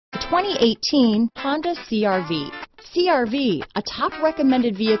2018 Honda CR-V. CR-V, a top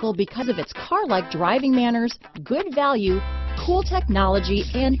recommended vehicle because of its car-like driving manners, good value, cool technology,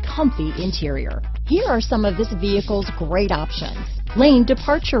 and comfy interior. Here are some of this vehicle's great options: lane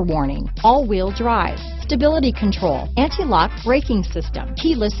departure warning, all-wheel drive, stability control, anti-lock braking system,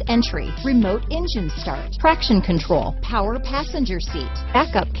 keyless entry, remote engine start, traction control, power passenger seat,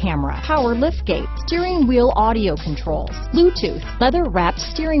 backup camera, power liftgate, steering wheel audio controls, Bluetooth, leather-wrapped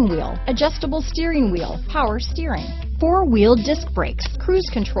steering wheel, adjustable steering wheel, power steering, four-wheel disc brakes, cruise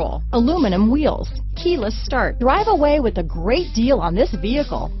control, aluminum wheels, keyless start. Drive away with a great deal on this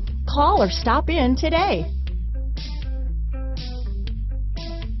vehicle. Call or stop in today.